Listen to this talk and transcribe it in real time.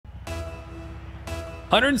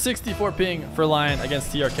164 ping for Lion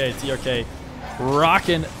against TRK. TRK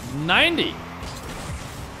rocking 90.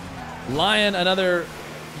 Lion, another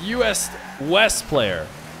US West player,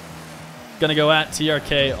 gonna go at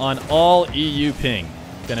TRK on all EU ping.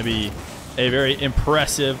 Gonna be a very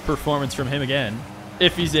impressive performance from him again,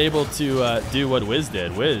 if he's able to do what Wiz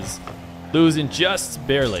did. Wiz losing just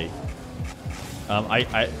barely.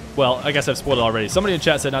 Well, I guess I've spoiled it already. Somebody in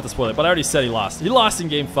chat said not to spoil it, but I already said he lost. He lost in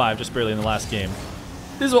game 5, just barely in the last game.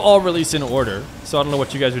 These will all release in order, so I don't know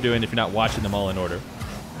what you guys are doing if you're not watching them all in order.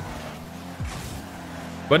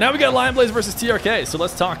 But now we got LionBlaze versus TRK, so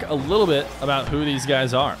let's talk a little bit about who these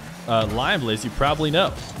guys are. LionBlaze, you probably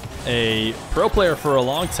know. A pro player for a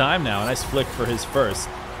long time now. A nice flick for his first.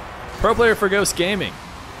 Pro player for Ghost Gaming.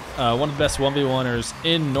 One of the best 1v1ers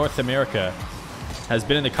in North America. Has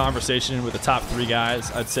been in the conversation with the top 3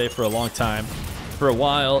 guys, I'd say, for a long time. For a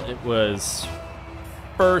while, it was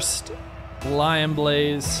first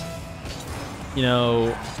LionBlaze, you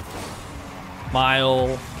know,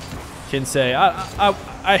 Mile, Kinsey.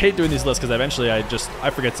 I hate doing these lists because eventually I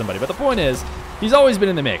forget somebody. But the point is, he's always been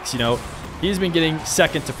in the mix, you know. He's been getting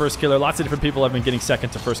second to first killer. Lots of different people have been getting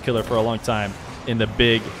second to first killer for a long time in the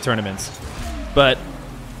big tournaments. But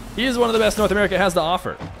he is one of the best North America has to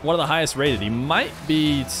offer. One of the highest rated. He might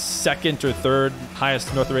be second or third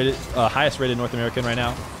highest rated North American right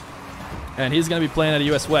now. And he's going to be playing at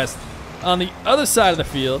a US West. On the other side of the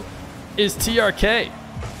field is TRK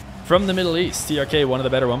from the Middle East. TRK, one of the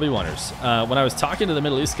better 1v1ers. When I was talking to the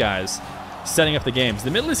Middle East guys, setting up the games,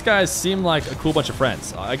 the Middle East guys seem like a cool bunch of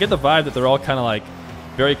friends. I get the vibe that they're all kind of like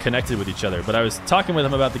very connected with each other. But I was talking with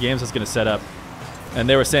them about the games I was going to set up, and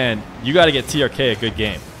they were saying, you got to get TRK a good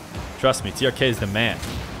game. Trust me, TRK is the man.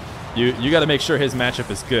 You got to make sure his matchup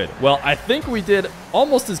is good. Well, I think we did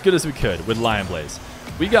almost as good as we could with LionBlaze.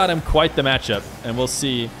 We got him quite the matchup, and we'll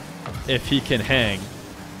see if he can hang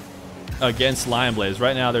against LionBlaze.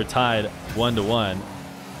 Right now, they're tied 1-1.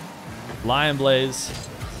 LionBlaze,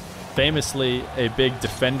 famously a big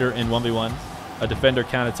defender in 1v1, a defender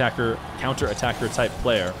counter-attacker type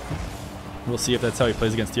player. We'll see if that's how he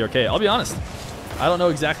plays against TRK. I'll be honest, I don't know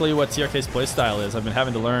exactly what TRK's playstyle is. I've been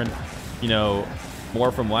having to learn, you know,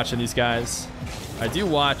 more from watching these guys. I do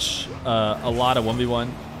watch a lot of 1v1,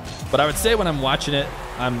 but I would say when I'm watching it,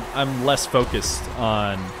 I'm less focused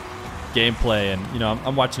on gameplay, and you know,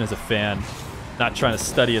 I'm watching as a fan, not trying to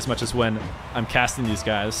study as much as when I'm casting these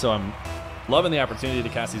guys. So I'm loving the opportunity to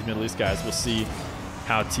cast these Middle East guys. We'll see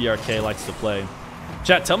how TRK likes to play.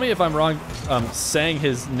 Chat, tell me if I'm wrong saying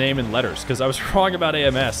his name in letters, because I was wrong about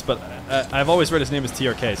AMS, but I've always read his name as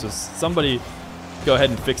TRK. So somebody go ahead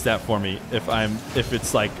and fix that for me if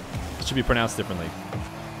it's like it should be pronounced differently.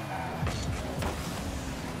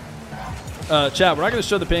 Chat, we're not going to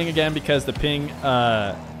show the ping again because the ping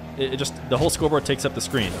the whole scoreboard takes up the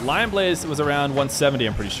screen. LionBlaze was around 170,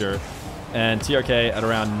 I'm pretty sure, and TRK at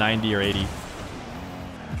around 90 or 80.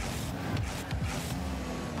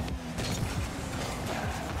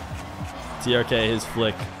 TRK, his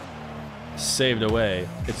flick saved away.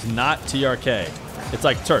 It's not TRK. It's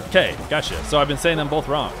like Turk. K. Gotcha. So I've been saying them both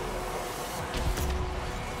wrong.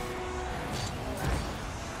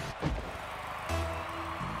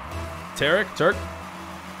 Turk,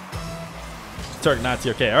 not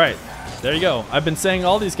TRK. All right, there you go. I've been saying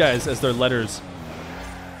all these guys as their letters,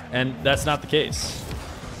 and that's not the case.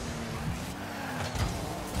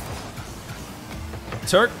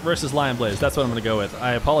 Turk versus LionBlaze. That's what I'm going to go with.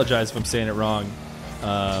 I apologize if I'm saying it wrong.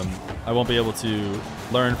 I won't be able to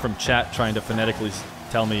learn from chat trying to phonetically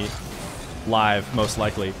tell me live, most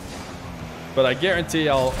likely. But I guarantee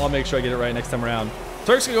I'll make sure I get it right next time around.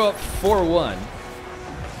 Turk's going to go up 4-1.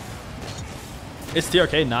 It's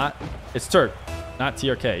TRK, not. It's Turk, not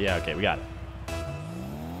TRK. Yeah, okay, we got it.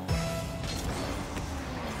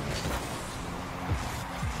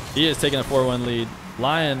 He is taking a 4-1 lead.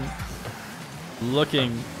 Lion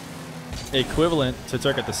looking equivalent to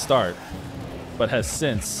Turk at the start, but has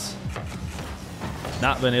since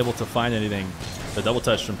not been able to find anything. The double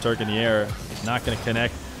touch from Turk in the air, not going to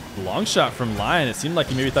connect. Long shot from Lion. It seemed like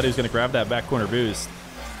he maybe thought he was going to grab that back corner boost.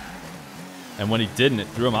 And when he didn't, it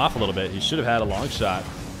threw him off a little bit. He should have had a long shot,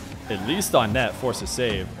 at least on net, force a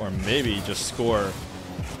save, or maybe just score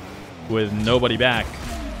with nobody back.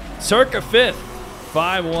 Turk a fifth,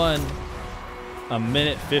 5-1, a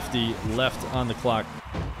minute 50 left on the clock.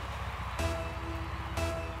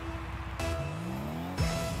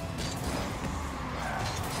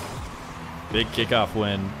 Big kickoff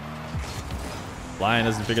win. Lion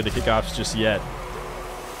hasn't figured the kickoffs just yet.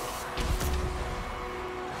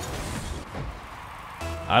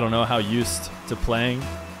 I don't know how used to playing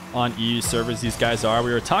on EU servers these guys are.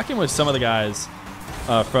 We were talking with some of the guys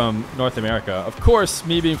from North America. Of course,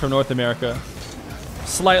 me being from North America,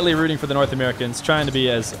 slightly rooting for the North Americans, trying to be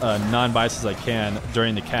as non-biased as I can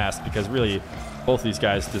during the cast, because really both these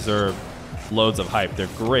guys deserve loads of hype. They're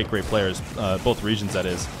great players, both regions that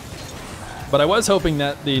is. But I was hoping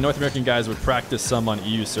that the North American guys would practice some on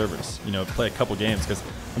EU servers, you know, play a couple games, because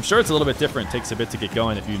I'm sure it's a little bit different. It takes a bit to get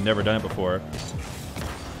going if you've never done it before.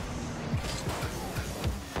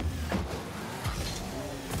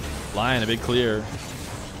 Lion, a big clear.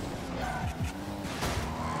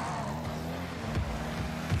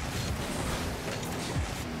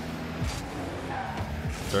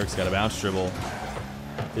 Turk's got a bounce dribble.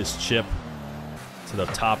 His chip to the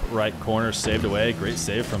top right corner, saved away. Great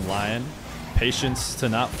save from Lion. Patience to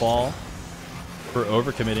not fall for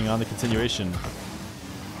overcommitting on the continuation.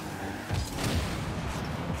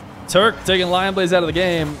 Turk taking LionBlaze out of the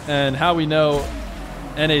game, and how we know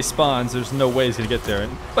NA spawns, there's no way he's going to get there.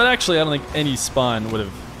 But actually, I don't think any spawn would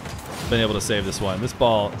have been able to save this one. This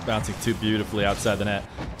ball bouncing too beautifully outside the net.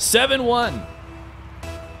 7-1.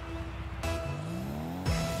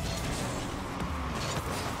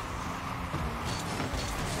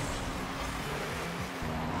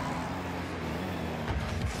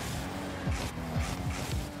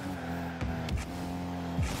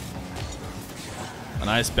 A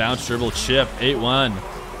nice bounce dribble chip, 8-1.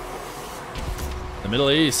 The Middle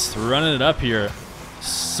East running it up here.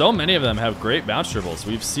 So many of them have great bounce dribbles.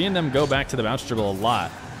 We've seen them go back to the bounce dribble a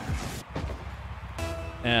lot.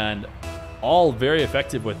 And all very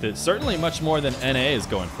effective with it. Certainly much more than NA is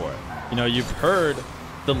going for it. You know, you've heard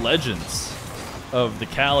the legends of the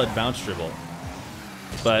Khaled bounce dribble.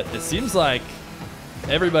 But it seems like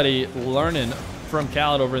everybody learning from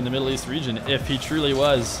Khaled over in the Middle East region, if he truly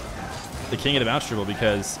was the king of the bounce dribble,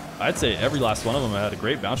 because I'd say every last one of them had a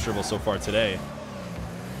great bounce dribble so far today.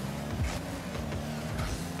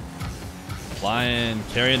 Lion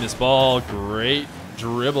carrying this ball, great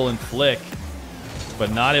dribble and flick,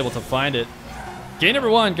 but not able to find it. Game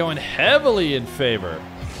number one going heavily in favor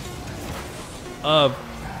of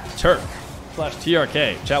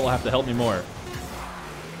Trk511. Chat will have to help me more.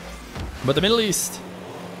 But the Middle East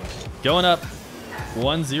going up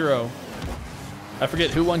 1-0. I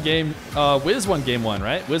forget who won game. Wiz won game one,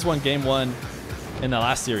 right? Wiz won game one in the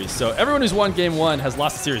last series. So everyone who's won game one has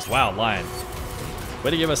lost the series. Wow, Lion.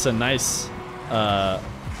 Way to give us a nice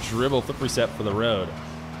dribble flip reset for the road.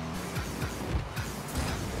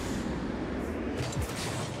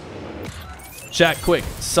 Chat, quick.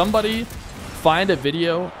 Somebody find a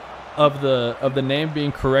video of the name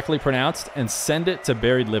being correctly pronounced and send it to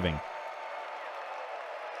Buried Living.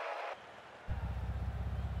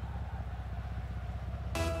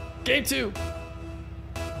 Game two.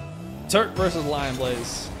 Turk versus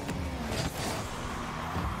LionBlaze.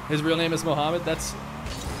 His real name is Mohammed.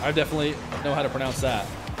 I definitely know how to pronounce that.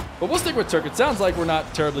 But we'll stick with Turk. It sounds like we're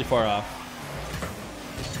not terribly far off,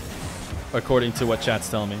 according to what chat's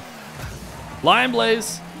telling me.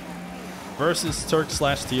 LionBlaze versus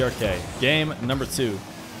Turk/TRK. Game number two.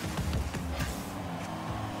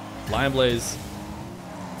 LionBlaze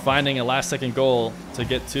finding a last-second goal to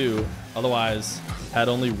get two. Otherwise, had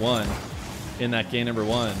only one in that game number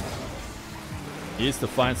one. He needs to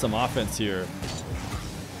find some offense here.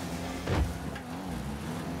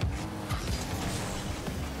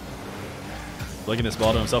 Flicking this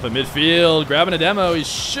ball to himself at midfield, grabbing a demo. He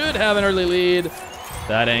should have an early lead.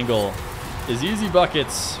 That angle is easy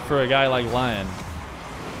buckets for a guy like Lion.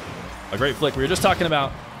 A great flick. We were just talking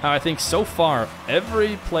about how I think so far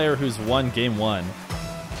every player who's won game one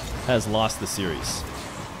has lost the series.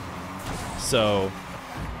 So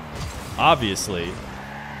obviously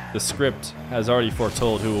the script has already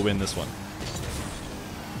foretold who will win this one.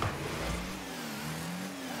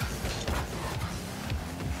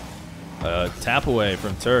 Tap away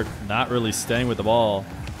from Turk, not really staying with the ball.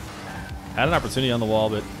 Had an opportunity on the wall,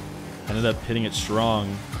 but ended up hitting it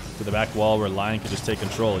strong to the back wall where Lion could just take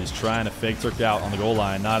control. He's trying to fake Turk out on the goal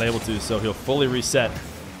line, not able to, so he'll fully reset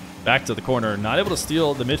back to the corner. Not able to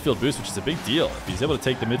steal the midfield boost, which is a big deal. If he's able to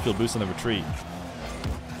take the midfield boost on the retreat,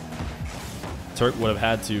 Turk would have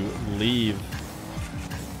had to leave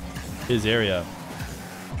his area.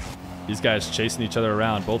 These guys chasing each other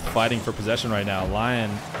around, both fighting for possession right now.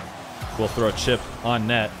 Lion will throw a chip on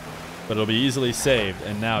net, but it'll be easily saved.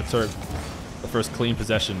 And now Turk, the first clean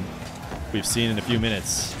possession we've seen in a few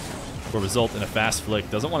minutes, will result in a fast flick.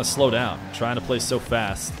 Doesn't want to slow down, trying to play so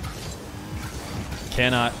fast.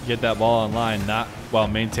 Cannot get that ball online, not while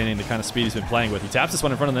maintaining the kind of speed he's been playing with. He taps this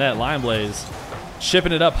one in front of the net. LionBlaze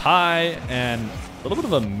chipping it up high, and a little bit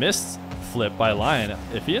of a missed flip by Lion.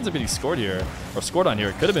 If he ends up getting scored here, or scored on here,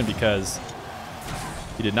 it could have been because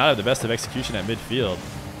He did not have the best of execution at midfield,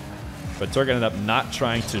 but Trk ended up not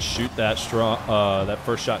trying to shoot that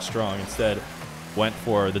first shot strong. Instead, went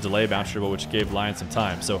for the delay bounce dribble, which gave Lion some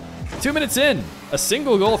time. So 2 minutes in, a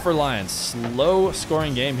single goal for Lion. Slow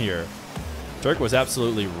scoring game here. Trk was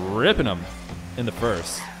absolutely ripping them in the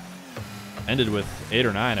first. Ended with 8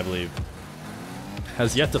 or 9, I believe.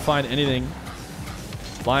 Has yet to find anything.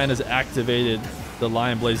 Lion has activated the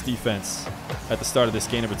LionBlaze defense at the start of this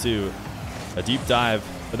game number 2. A deep dive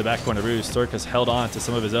for the back corner boost. Trk has held on to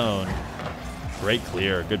some of his own. Great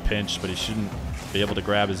clear, good pinch, but he shouldn't be able to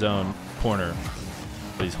grab his own corner.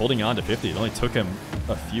 But he's holding on to 50. It only took him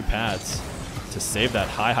a few pads to save that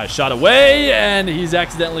high shot away, and he's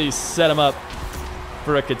accidentally set him up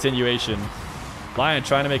for a continuation. Lion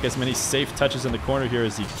trying to make as many safe touches in the corner here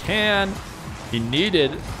as he can. He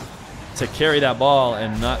needed to carry that ball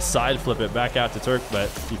and not side flip it back out to Trk, but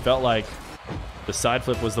he felt like the side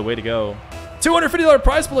flip was the way to go. $250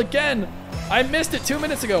 prize pool again. I missed it 2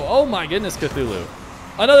 minutes ago. Oh my goodness, Cthulhu.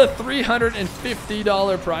 Another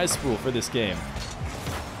 $350 prize pool for this game.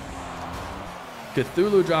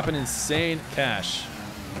 Cthulhu dropping insane cash.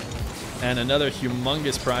 And another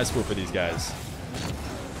humongous prize pool for these guys.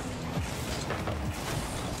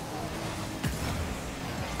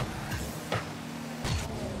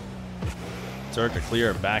 Trk a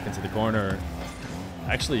clear back into the corner.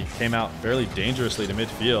 Actually came out fairly dangerously to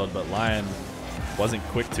midfield, but Lion wasn't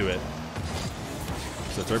quick to it.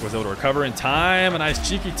 So Trk was able to recover in time. A nice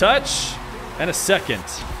cheeky touch. And a second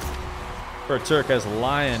for Trk as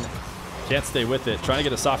Lion can't stay with it. Trying to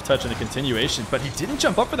get a soft touch and a continuation, but he didn't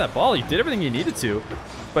jump up for that ball. He did everything he needed to,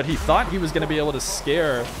 but he thought he was going to be able to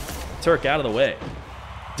scare Trk out of the way.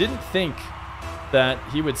 Didn't think that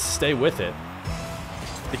he would stay with it,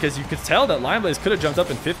 because you could tell that LionBlaze could have jumped up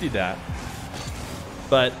and 50'd that.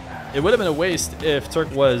 But it would have been a waste if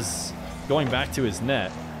Trk was going back to his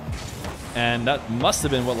net. And that must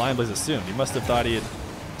have been what LionBlaze assumed. He must have thought he had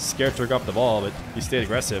scared Trk off the ball, but he stayed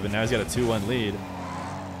aggressive, and now he's got a 2-1 lead.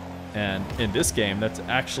 And in this game, that's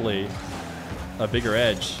actually a bigger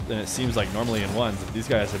edge than it seems like normally in ones. These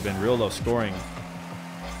guys have been real low scoring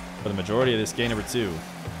for the majority of this game number 2.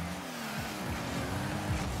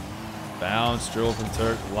 Bounce dribble from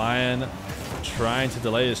Trk. Lion trying to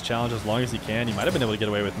delay his challenge as long as he can. He might have been able to get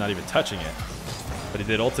away with not even touching it, but he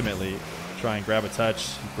did ultimately try and grab a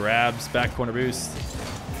touch. Grabs back corner boost.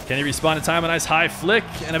 Can he respond in time? A nice high flick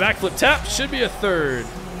and a backflip tap. Should be a third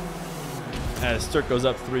as Trk goes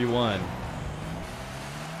up 3-1.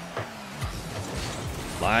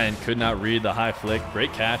 Lion could not read the high flick.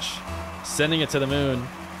 Great catch. Sending it to the moon.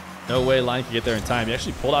 No way Lion could get there in time. He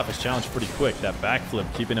actually pulled off his challenge pretty quick. That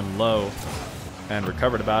backflip keeping him low, and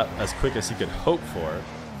recovered about as quick as he could hope for.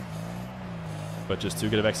 But just too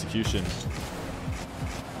good of execution.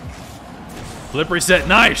 Flip reset.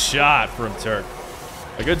 Nice shot from Trk.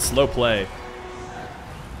 A good slow play.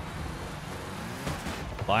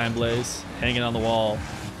 LionBlaze hanging on the wall.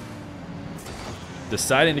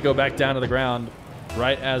 Deciding to go back down to the ground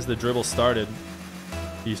right as the dribble started.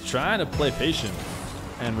 He's trying to play patient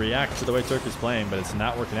and react to the way Trk is playing, but it's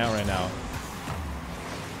not working out right now.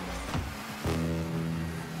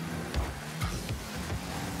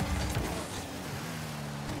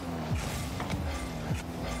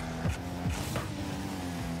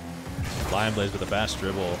 LionBlaze with a fast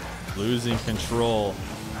dribble, losing control.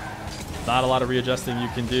 Not a lot of readjusting you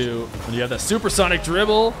can do when you have that supersonic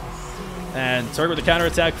dribble. And Trk with the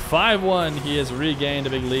counterattack, 5-1. He has regained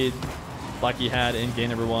a big lead like he had in game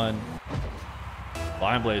number 1.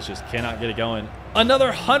 LionBlaze just cannot get it going. Another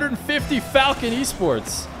 150 Falcon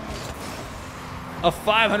Esports. A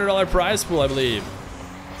 $500 prize pool, I believe,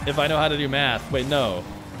 if I know how to do math. Wait, no.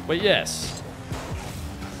 Wait, yes.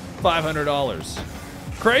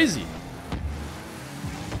 $500. Crazy.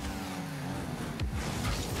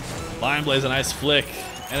 LionBlaze, a nice flick.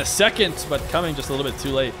 And a second, but coming just a little bit too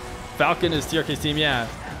late. Falcon is Trk's team, yeah.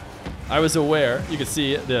 I was aware. You could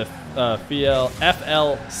see the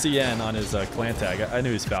FLCN on his clan tag. I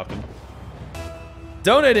knew he's Falcon.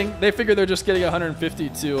 Donating, they figure they're just getting 150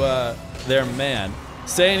 to their man.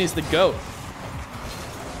 Saying he's the GOAT.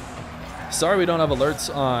 Sorry we don't have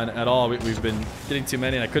alerts on at all. We've been getting too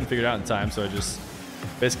many and I couldn't figure it out in time, so I just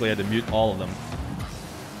basically had to mute all of them.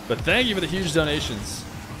 But thank you for the huge donations.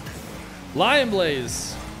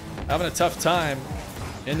 LionBlaze having a tough time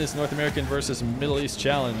in this North American versus Middle East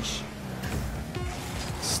challenge.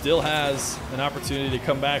 Still has an opportunity to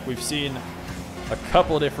come back. We've seen a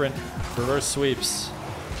couple of different reverse sweeps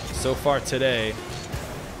so far today.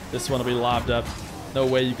 This one will be lobbed up. No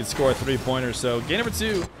way you can score a 3-pointer. So game number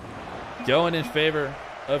 2 going in favor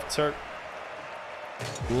of Trk.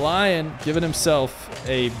 Lion giving himself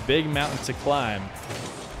a big mountain to climb,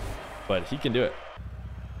 but he can do it.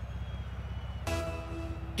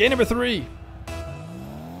 Game number 3.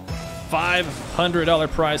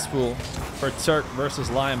 $500 prize pool for Trk versus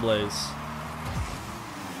LionBlaze.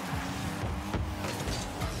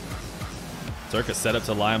 Trk is set up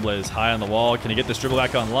to LionBlaze high on the wall. Can he get this dribble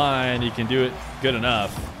back online? He can do it good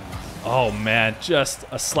enough. Oh man, just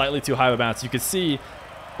a slightly too high of a bounce. You can see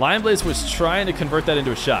LionBlaze was trying to convert that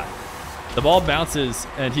into a shot. The ball bounces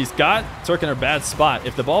and he's got Trk in a bad spot.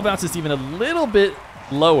 If the ball bounces even a little bit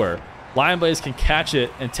lower, LionBlaze can catch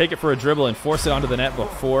it and take it for a dribble and force it onto the net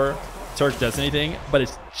before Trk does anything, but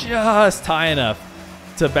it's just high enough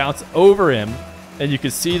to bounce over him, and you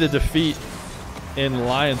can see the defeat in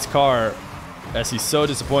Lion's car as he's so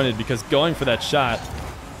disappointed because going for that shot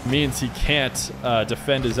means he can't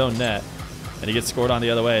defend his own net, and he gets scored on the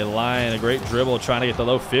other way. Lion, a great dribble, trying to get the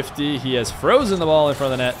low 50. He has frozen the ball in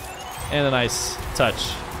front of the net, and a nice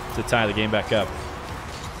touch to tie the game back up.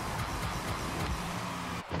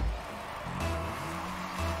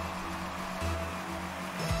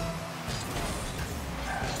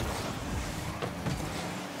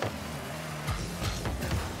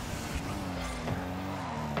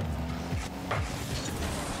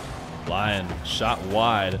 Lion shot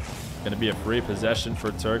wide. Going to be a free possession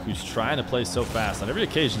for Trk, who's trying to play so fast. On every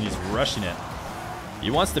occasion, he's rushing it.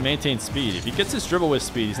 He wants to maintain speed. If he gets his dribble with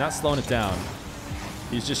speed, he's not slowing it down.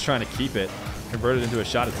 He's just trying to keep it, convert it into a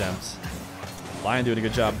shot attempt. Lion doing a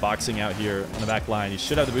good job boxing out here on the back line. He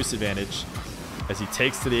should have the boost advantage as he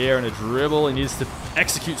takes to the air in a dribble. He needs to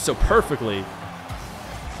execute so perfectly.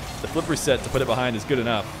 The flip reset to put it behind is good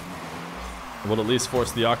enough. It will at least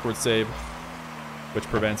force the awkward save, which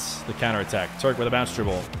prevents the counterattack. Trk with a bounce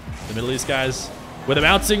dribble. The Middle East guys with a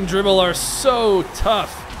bouncing dribble are so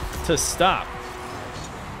tough to stop.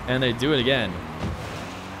 And they do it again.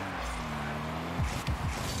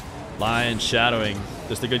 Lion shadowing.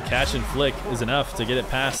 Just a good catch and flick is enough to get it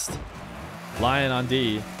past Lion on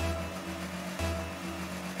D.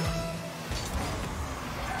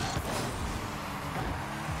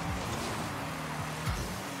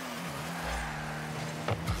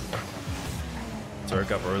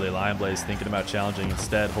 Trk up early. LionBlaze thinking about challenging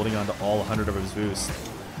instead, holding on to all 100 of his boost.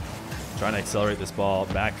 Trying to accelerate this ball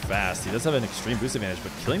back fast. He does have an extreme boost advantage,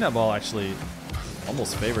 but killing that ball actually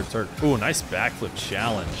almost favored Trk. Ooh, nice backflip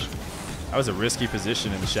challenge. That was a risky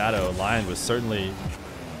position in the shadow. Lion was certainly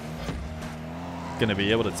going to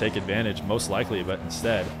be able to take advantage, most likely, but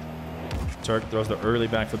instead, Trk throws the early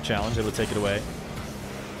backflip challenge, able to take it away.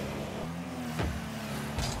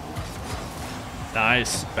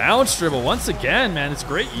 Nice bounce dribble once again, man. It's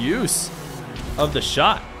great use of the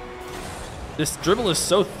shot. This dribble is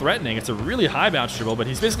so threatening. It's a really high bounce dribble, but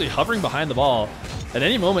he's basically hovering behind the ball. At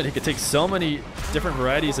any moment, he could take so many different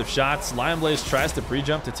varieties of shots. LionBlaze tries to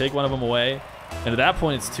pre-jump to take one of them away, and at that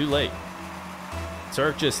point, it's too late.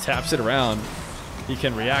 Trk just taps it around. He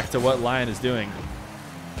can react to what Lion is doing.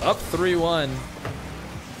 Up 3-1.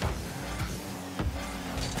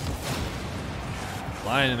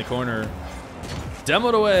 Lion in the corner.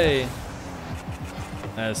 Demoed away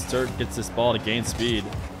as Trk gets this ball to gain speed.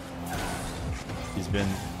 He's been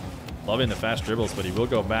loving the fast dribbles, but he will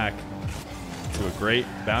go back to a great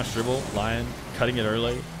bounce dribble. Lion cutting it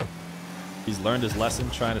early. He's learned his lesson,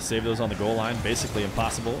 trying to save those on the goal line. Basically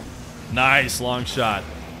impossible. Nice long shot.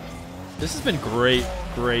 This has been great,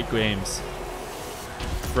 great games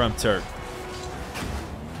from Trk.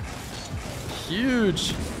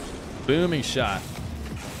 Huge booming shot.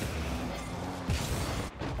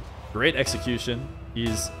 Great execution.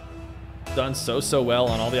 He's done so well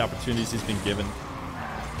on all the opportunities he's been given.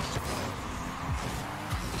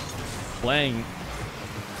 Playing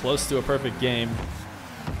close to a perfect game.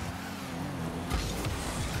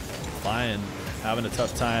 Lion having a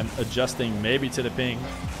tough time adjusting, maybe to the ping,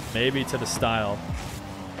 maybe to the style.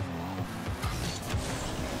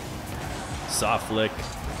 Soft flick,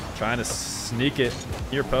 trying to sneak it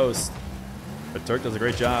near post, but Trk does a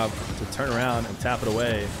great job to turn around and tap it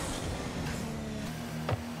away.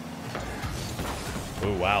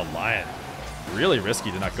 Oh, wow, Lion. Really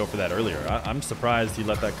risky to not go for that earlier. I'm surprised he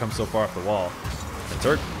let that come so far off the wall. And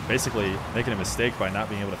Trk basically making a mistake by not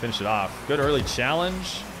being able to finish it off. Good early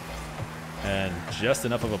challenge. And just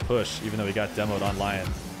enough of a push, even though he got demoed on Lion,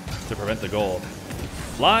 to prevent the goal.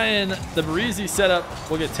 Lion, the breezy setup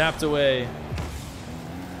will get tapped away.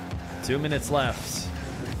 2 minutes left.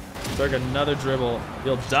 Trk another dribble.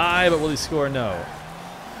 He'll die, but will he score? No.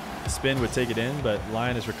 Spin would take it in, but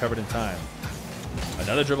Lion is recovered in time.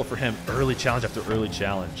 Another dribble for him. Early challenge after early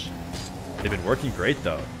challenge. They've been working great,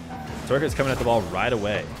 though. Trk is coming at the ball right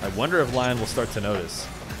away. I wonder if Lion will start to notice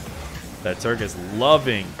that Trk is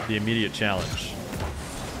loving the immediate challenge.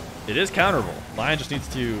 It is counterable. Lion just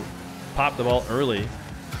needs to pop the ball early,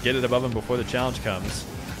 get it above him before the challenge comes.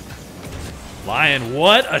 Lion,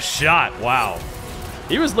 what a shot. Wow.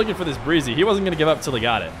 He was looking for this breezy. He wasn't going to give up till he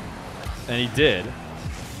got it. And he did.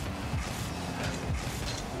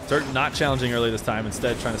 Trk not challenging early this time,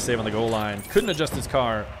 instead trying to save on the goal line. Couldn't adjust his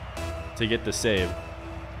car to get the save.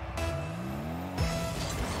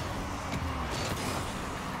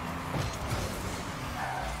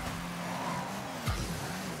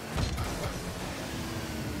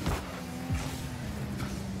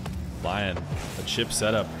 Lion, a chip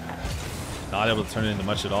setup. Not able to turn it into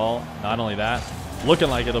much at all. Not only that, looking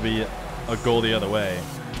like it'll be a goal the other way.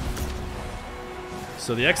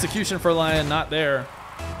 So the execution for Lion, not there.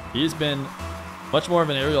 He's been much more of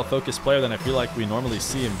an aerial focused player than I feel like we normally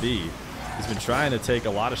see him be. He's been trying to take a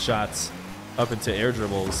lot of shots up into air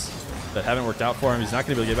dribbles that haven't worked out for him. He's not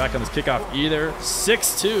going to be able to get back on this kickoff either.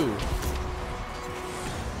 6-2.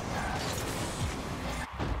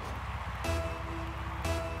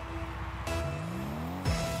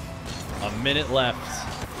 A minute left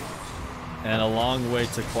and a long way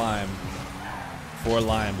to climb for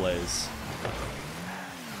LionBlaze.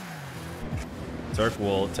 Trk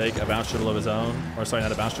will take a bounce dribble of his own, or sorry,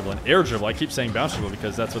 not a bounce dribble, an air dribble. I keep saying bounce dribble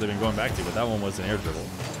because that's what they've been going back to, but that one was an air dribble.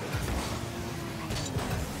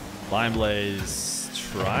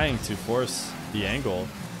 LionBlaze trying to force the angle,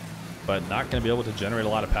 but not going to be able to generate a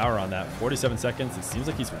lot of power on that. 47 seconds. It seems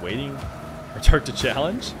like he's waiting for Trk to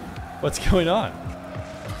challenge. What's going on?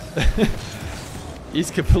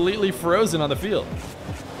 He's completely frozen on the field.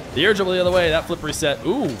 The air dribble the other way, that flip reset.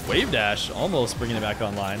 Ooh, wave dash, almost bringing it back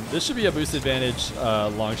online. This should be a boost advantage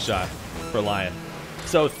long shot for Lion.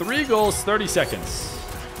 So 3 goals, 30 seconds.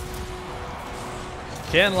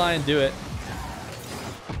 Can Lion do it?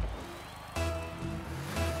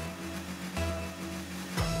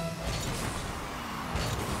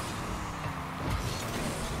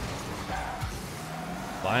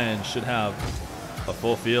 Lion should have a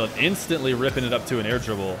full field, instantly ripping it up to an air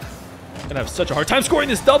dribble. Gonna have such a hard time scoring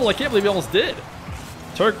this double. I can't believe he almost did.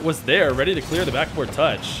 Trk was there, ready to clear the backboard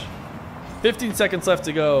touch. 15 seconds left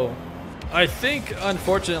to go. I think,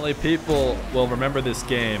 unfortunately, people will remember this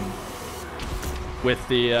game with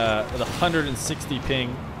the 160 ping,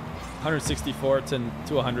 164 to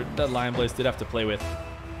 100 that LionBlaze did have to play with.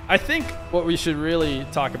 I think what we should really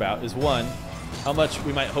talk about is, one, how much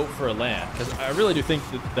we might hope for a land, because I really do think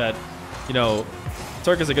that you know,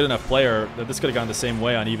 Trk is a good enough player that this could have gone the same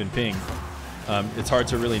way on even ping. It's hard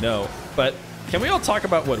to really know. But can we all talk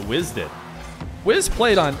about what Wiz did? Wiz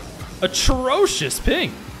played on atrocious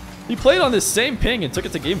ping. He played on this same ping and took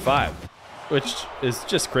it to game 5, which is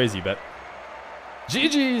just crazy. But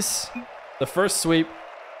GG's, the first sweep.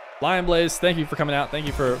 LionBlaze, thank you for coming out. Thank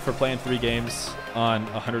you for playing 3 games on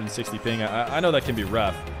 160 ping. I know that can be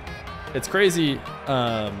rough. It's crazy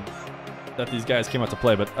that these guys came out to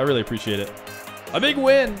play, but I really appreciate it. A big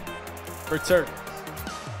win for Trk.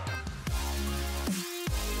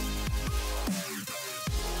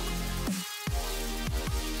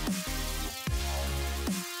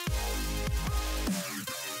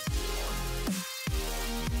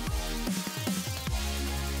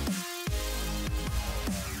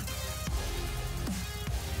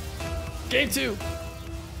 Game 2.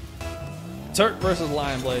 Trk versus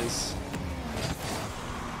LionBlaze.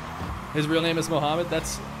 His real name is Mohammed.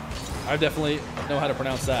 I definitely know how to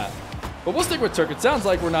pronounce that. But we'll stick with Trk. It sounds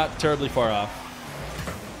like we're not terribly far off,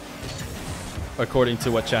 according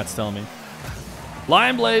to what chat's telling me.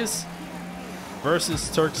 LionBlaze versus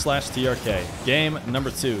Trk/TRK. Game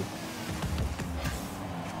number 2.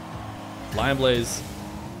 LionBlaze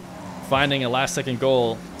finding a last-second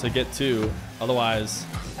goal to get 2. Otherwise,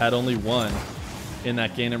 had only 1 in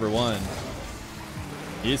that game number 1.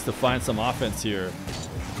 He needs to find some offense here.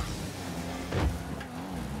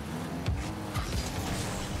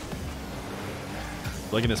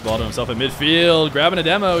 Flicking this ball to himself at midfield, grabbing a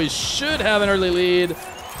demo. He should have an early lead.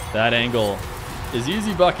 That angle is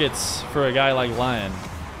easy buckets for a guy like Lion.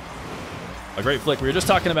 A great flick. We were just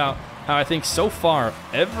talking about how I think so far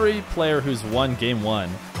every player who's won game 1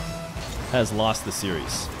 has lost the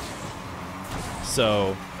series.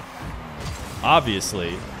 So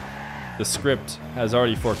obviously the script has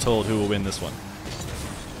already foretold who will win this one.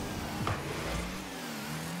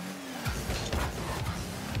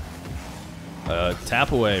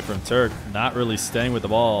 Tap away from Trk, not really staying with the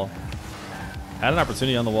ball. Had an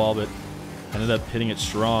opportunity on the wall, but ended up hitting it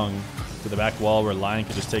strong to the back wall where Lion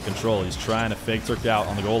could just take control. He's trying to fake Trk out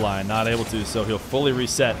on the goal line, not able to, so he'll fully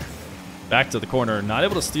reset Back to the corner, not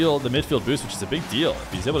able to steal the midfield boost, which is a big deal.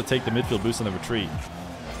 If he's able to take the midfield boost on the retreat,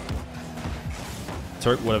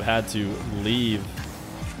 Turk would have had to leave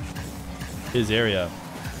his area.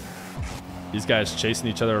 These guys chasing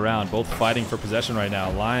each other around, both fighting for possession right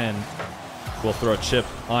now. Lion will throw a chip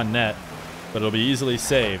on net, but it'll be easily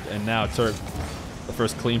saved. And now Turk, the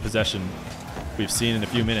first clean possession we've seen in a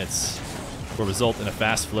few minutes, will result in a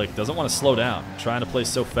fast flick. Doesn't want to slow down, trying to play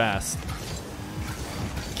so fast.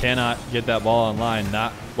 Cannot get that ball online,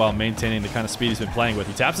 not while maintaining the kind of speed he's been playing with.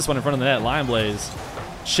 He taps this one in front of the net.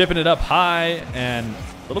 LionBlaze chipping it up high, and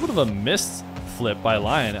a little bit of a missed flip by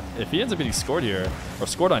Lion. If he ends up getting scored here, or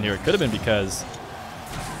scored on here, it could have been because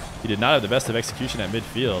he did not have the best of execution at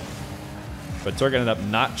midfield. But Turk ended up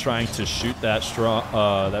not trying to shoot that strong,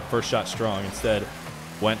 that first shot strong. Instead,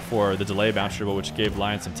 went for the delay bounce dribble, which gave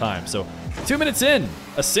Lion some time. So 2 minutes in,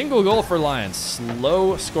 a single goal for Lion.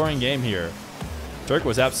 Slow scoring game here. Turk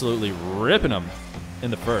was absolutely ripping him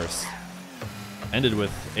in the first. Ended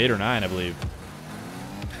with 8 or 9, I believe.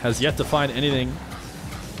 Has yet to find anything.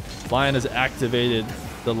 Lion has activated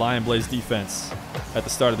the LionBlaze defense at the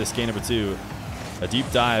start of this game number 2. A deep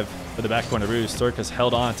dive for the back corner boost. Turk has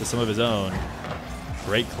held on to some of his own.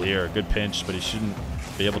 Great clear, good pinch, but he shouldn't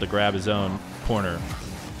be able to grab his own corner.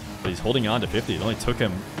 But he's holding on to 50. It only took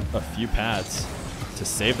him a few pads to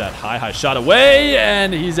save that high shot away,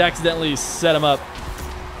 and he's accidentally set him up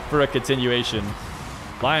for a continuation.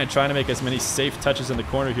 Lion trying to make as many safe touches in the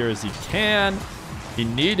corner here as he can. He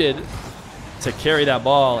needed to carry that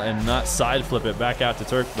ball and not side flip it back out to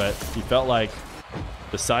Turk, but he felt like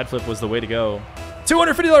the side flip was the way to go.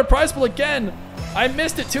 $250 prize pool again. I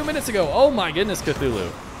missed it 2 minutes ago. Oh my goodness,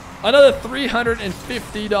 Cthulhu. Another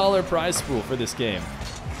 $350 prize pool for this game.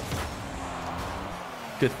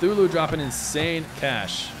 Cthulhu dropping insane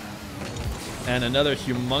cash. And another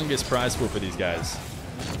humongous prize pool for these guys.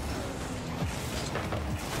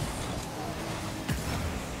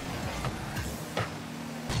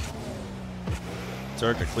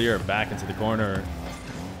 Turk a clear back into the corner.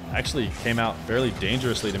 Actually came out fairly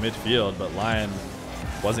dangerously to midfield, but Lion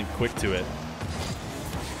wasn't quick to it.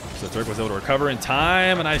 So Turk was able to recover in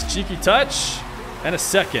time. A nice cheeky touch. And a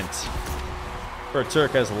second for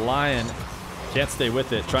Turk as Lion can't stay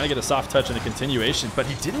with it. Trying to get a soft touch and a continuation, but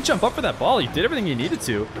he didn't jump up for that ball. He did everything he needed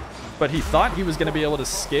to, but he thought he was going to be able to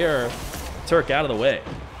scare Turk out of the way.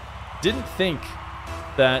 Didn't think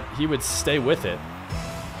that he would stay with it,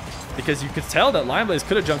 because you could tell that LionBlaze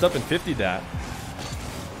could have jumped up and 50'd that.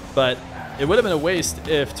 But it would have been a waste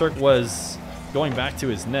if Turk was going back to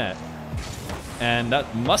his net. And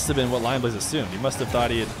that must have been what LionBlaze assumed. He must have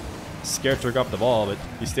thought he had scared Turk off the ball, but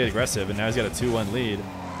he stayed aggressive, and now he's got a 2-1 lead.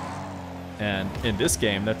 And in this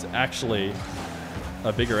game, that's actually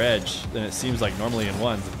a bigger edge than it seems like normally in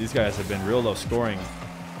ones. These guys have been real low scoring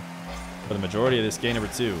for the majority of this game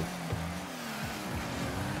number 2.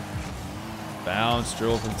 Bounce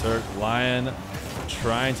drill from Turk. Lion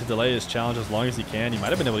trying to delay his challenge as long as he can. He might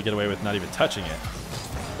have been able to get away with not even touching it,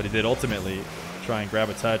 but he did ultimately try and grab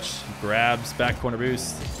a touch. Grabs back corner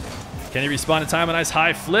boost. Can he respond in time? A nice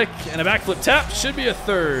high flick and a backflip tap. Should be a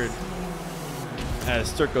third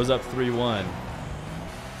as Turk goes up 3-1.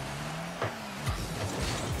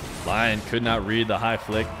 Lion could not read the high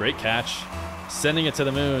flick. Great catch. Sending it to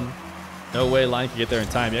the moon. No way Lion could get there in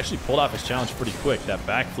time. He actually pulled off his challenge pretty quick. That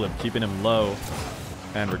backflip keeping him low,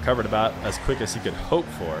 and recovered about as quick as he could hope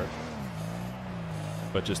for.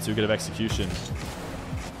 But just too good of execution.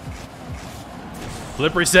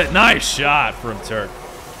 Flip reset. Nice shot from Turk.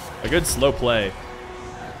 A good slow play.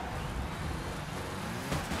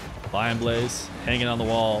 LionBlaze hanging on the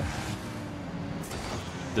wall.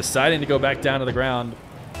 Deciding to go back down to the ground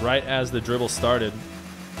right as the dribble started.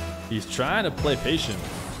 He's trying to play patient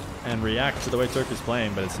and react to the way Turk is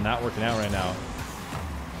playing, but it's not working out right now.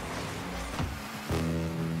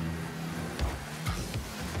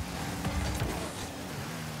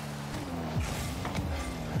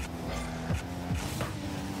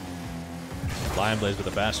 LionBlaze with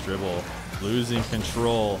a fast dribble, losing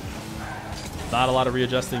control. Not a lot of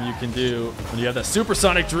readjusting you can do when you have that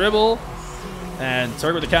supersonic dribble. And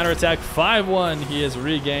Turk with the counterattack, 5-1. He has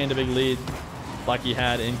regained a big lead like he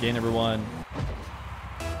had in game number 1.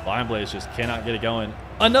 LionBlaze just cannot get it going.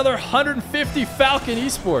 Another 150 Falcon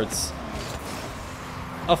Esports.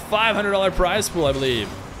 A $500 prize pool, I believe,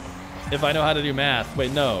 if I know how to do math.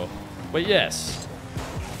 Wait, no. Wait, yes.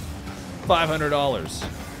 $500.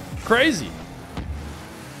 Crazy.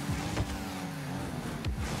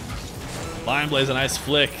 LionBlaze, a nice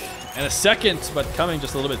flick. And a second, but coming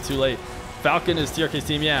just a little bit too late. Falcon is TRK's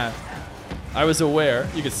team, yeah. I was aware.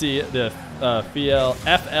 You could see the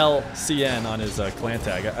FLCN on his clan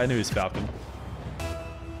tag. I knew he's Falcon.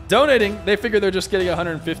 Donating, they figure they're just getting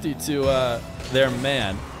 150 to their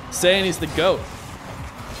man, saying he's the GOAT.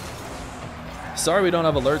 Sorry we don't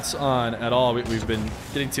have alerts on at all. We've been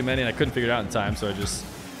getting too many and I couldn't figure it out in time, so I just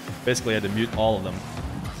basically had to mute all of them.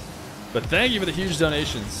 But thank you for the huge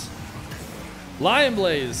donations.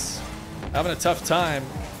 LionBlaze having a tough time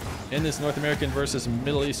in this North American versus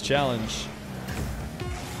Middle East challenge.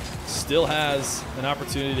 Still has an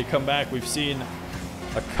opportunity to come back. We've seen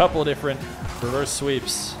a couple different reverse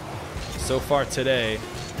sweeps so far today.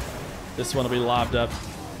 This one will be lobbed up.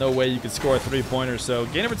 No way you could score a three-pointer. So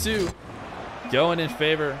game number 2 going in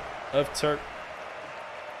favor of Trk.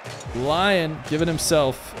 Lion giving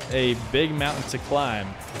himself a big mountain to climb,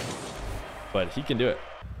 but he can do it.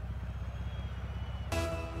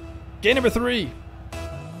 Game number 3.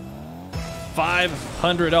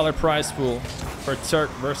 $500 prize pool for Trk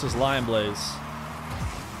versus LionBlaze.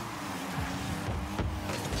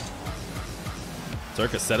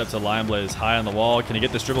 Trk is set up to LionBlaze high on the wall. Can he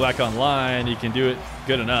get this dribble back online? He can do it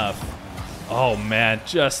good enough. Oh man,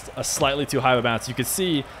 just a slightly too high of a bounce. You could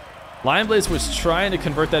see LionBlaze was trying to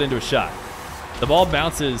convert that into a shot. The ball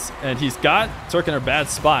bounces and he's got Trk in a bad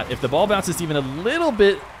spot. If the ball bounces even a little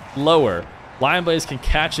bit lower, LionBlaze can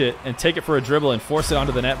catch it and take it for a dribble and force it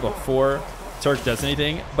onto the net before Trk does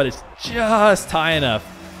anything, but it's just high enough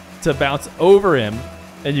to bounce over him,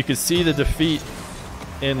 and you can see the defeat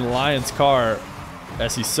in Lion's car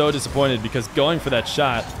as he's so disappointed because going for that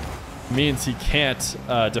shot means he can't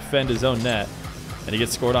defend his own net, and he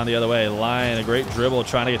gets scored on the other way. Lion, a great dribble,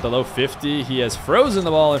 trying to get the low 50. He has frozen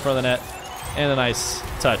the ball in front of the net, and a nice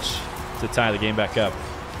touch to tie the game back up.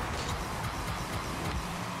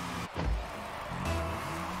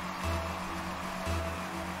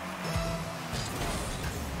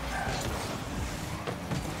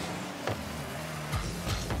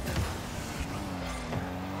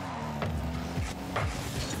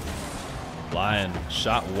 Lion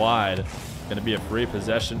shot wide. Going to be a free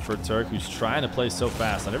possession for Trk, who's trying to play so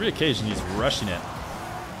fast. On every occasion, he's rushing it.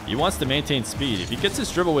 He wants to maintain speed. If he gets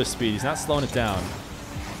his dribble with speed, he's not slowing it down.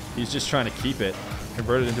 He's just trying to keep it,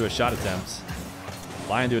 convert it into a shot attempt.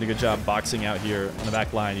 Lion doing a good job boxing out here on the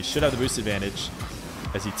back line. He should have the boost advantage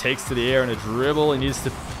as he takes to the air in a dribble. He needs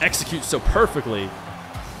to execute so perfectly.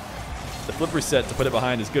 The flip reset to put it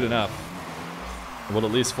behind is good enough. It will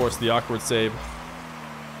at least force the awkward save,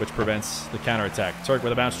 which prevents the counterattack. Trk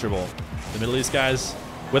with a bounce dribble. The Middle East guys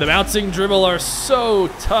with a bouncing dribble are so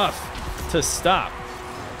tough to stop.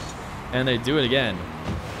 And they do it again.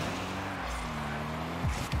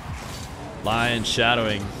 Lion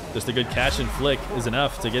shadowing. Just a good catch and flick is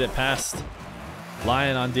enough to get it past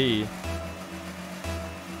Lion on D.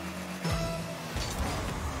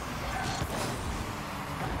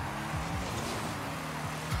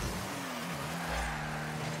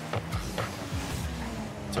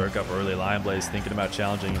 Trk up early. LionBlaze thinking about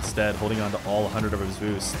challenging instead, holding on to all 100 of his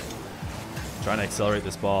boost. Trying to accelerate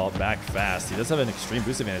this ball back fast. He does have an extreme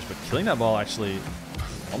boost advantage, but killing that ball actually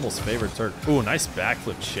almost favored Trk. Ooh, nice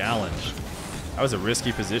backflip challenge. That was a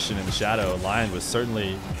risky position in the shadow. Lion was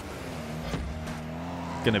certainly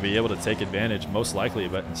going to be able to take advantage, most likely,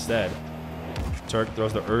 but instead, Trk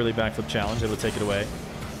throws the early backflip challenge, able to take it away.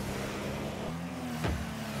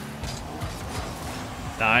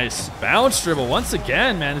 Nice bounce dribble once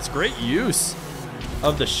again, man. It's great use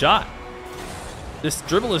of the shot. This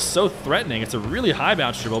dribble is so threatening. It's a really high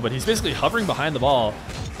bounce dribble, but he's basically hovering behind the ball.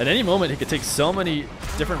 At any moment, he could take so many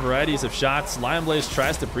different varieties of shots. LionBlaze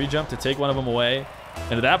tries to pre-jump to take one of them away,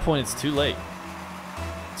 and at that point, it's too late.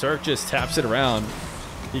 Trk just taps it around.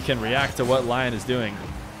 He can react to what Lion is doing.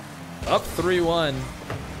 Up 3-1.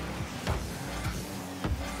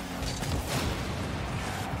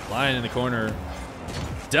 Lion in the corner.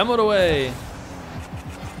 Demoed away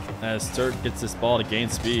as Trk gets this ball to gain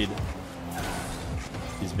speed.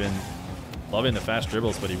 He's been loving the fast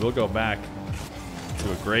dribbles, but he will go back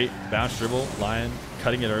to a great bounce dribble. Lion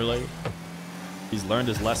cutting it early. He's learned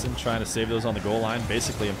his lesson, trying to save those on the goal line.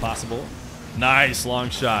 Basically impossible. Nice long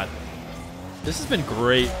shot. This has been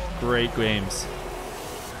great, great games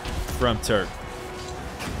from Trk.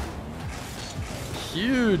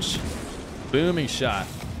 Huge booming shot.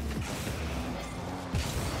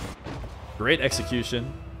 Great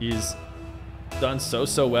execution. He's done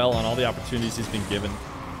so well on all the opportunities he's been given.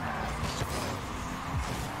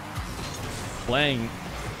 Playing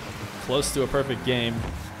close to a perfect game.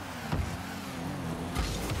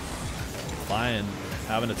 Lion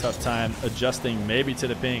having a tough time adjusting, maybe to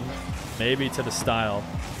the ping, maybe to the style.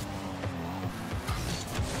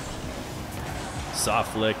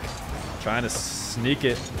 Soft flick trying to sneak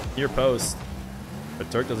it near post. But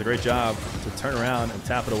Turk does a great job to turn around and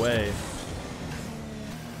tap it away.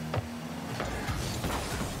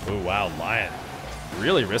 Oh, wow, Lion.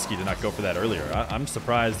 Really risky to not go for that earlier. I'm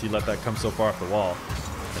surprised he let that come so far off the wall.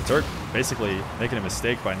 And Turk basically making a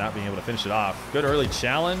mistake by not being able to finish it off. Good early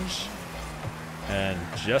challenge. And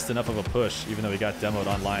just enough of a push, even though he got demoed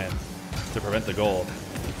on Lion, to prevent the goal.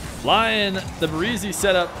 Lion, the breezy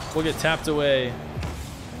setup will get tapped away.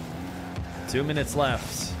 2 minutes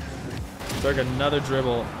left. Turk another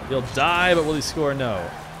dribble. He'll die, but will he score? No.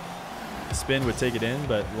 The spin would take it in,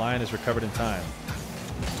 but Lion is recovered in time.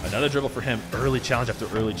 Another dribble for him. Early challenge after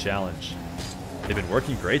early challenge. They've been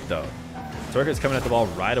working great, though. Turk is coming at the ball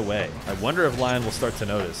right away. I wonder if Lion will start to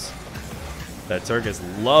notice that Turk is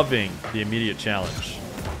loving the immediate challenge.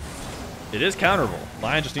 It is counterable.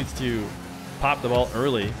 Lion just needs to pop the ball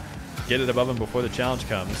early, get it above him before the challenge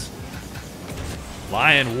comes.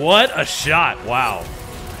 Lion, what a shot. Wow.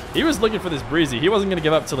 He was looking for this breezy. He wasn't going to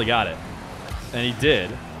give up till he got it. And he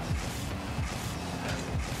did.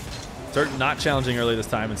 Turk not challenging early this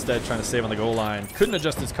time, instead trying to save on the goal line. Couldn't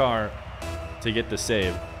adjust his car to get the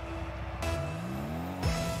save.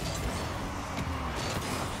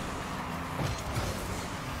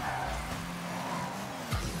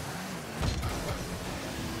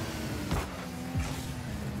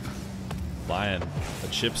 Lion, a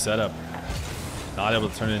chip setup. Not able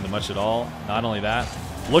to turn it into much at all. Not only that,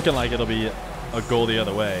 looking like it'll be a goal the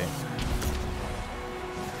other way.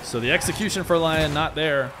 So the execution for Lion, not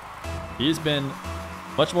there. He's been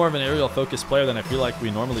much more of an aerial focused player than I feel like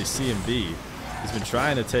we normally see him be. He's been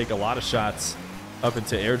trying to take a lot of shots up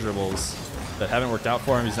into air dribbles that haven't worked out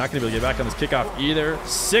for him. He's not going to be able to get back on this kickoff either.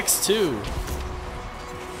 6-2.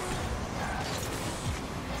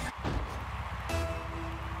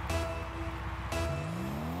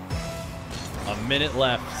 A minute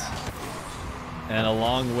left and a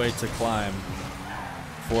long way to climb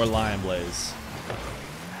for LionBlaze.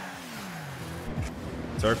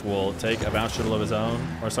 Turk will take a bounce dribble of his own,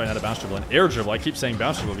 or sorry, not a bounce dribble, an air dribble. I keep saying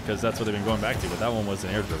bounce dribble because that's what they've been going back to, but that one was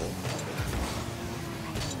an air dribble.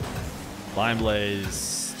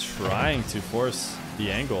 LionBlaze trying to force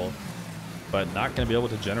the angle, but not going to be able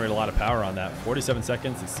to generate a lot of power on that. 47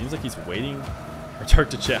 seconds. It seems like he's waiting for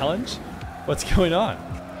Turk to challenge. What's going on?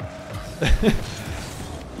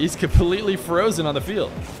 He's completely frozen on the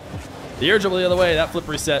field. The air dribble the other way, that flip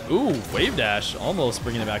reset. Ooh, wave dash, almost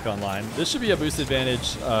bringing it back online. This should be a boost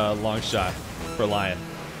advantage long shot for Lion.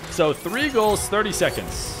 So 3 goals, 30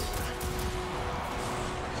 seconds.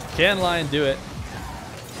 Can Lion do it?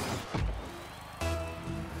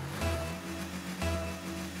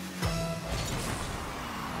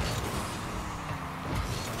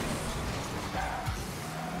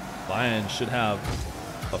 Lion should have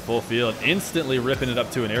a full field, instantly ripping it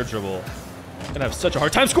up to an air dribble. Gonna have such a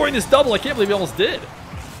hard time scoring this double. I can't believe he almost did.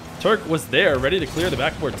 Turk was there, ready to clear the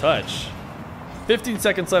backboard touch. 15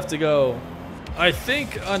 seconds left to go. I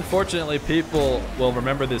think, unfortunately, people will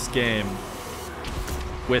remember this game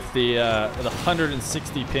with the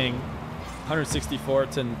 160 ping, 164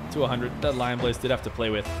 to 100 that LionBlaze did have to play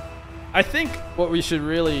with. I think what we should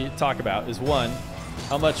really talk about is, one,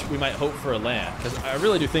 how much we might hope for a land, because I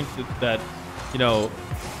really do think that you know,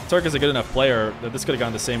 Turk is a good enough player that this could have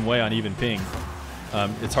gone the same way on even ping.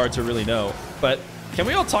 It's hard to really know. But can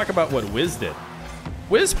we all talk about what Wiz did?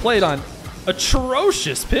 Wiz played on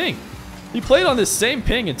atrocious ping. He played on this same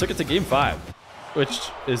ping and took it to game 5, which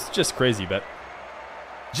is just crazy. But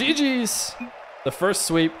GG's, the first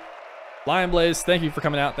sweep. LionBlaze, thank you for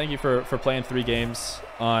coming out. Thank you for playing 3 games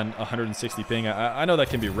on 160 ping. I know that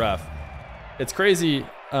can be rough. It's crazy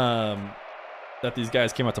that these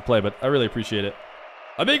guys came out to play, but I really appreciate it.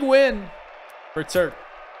 A big win for Turk.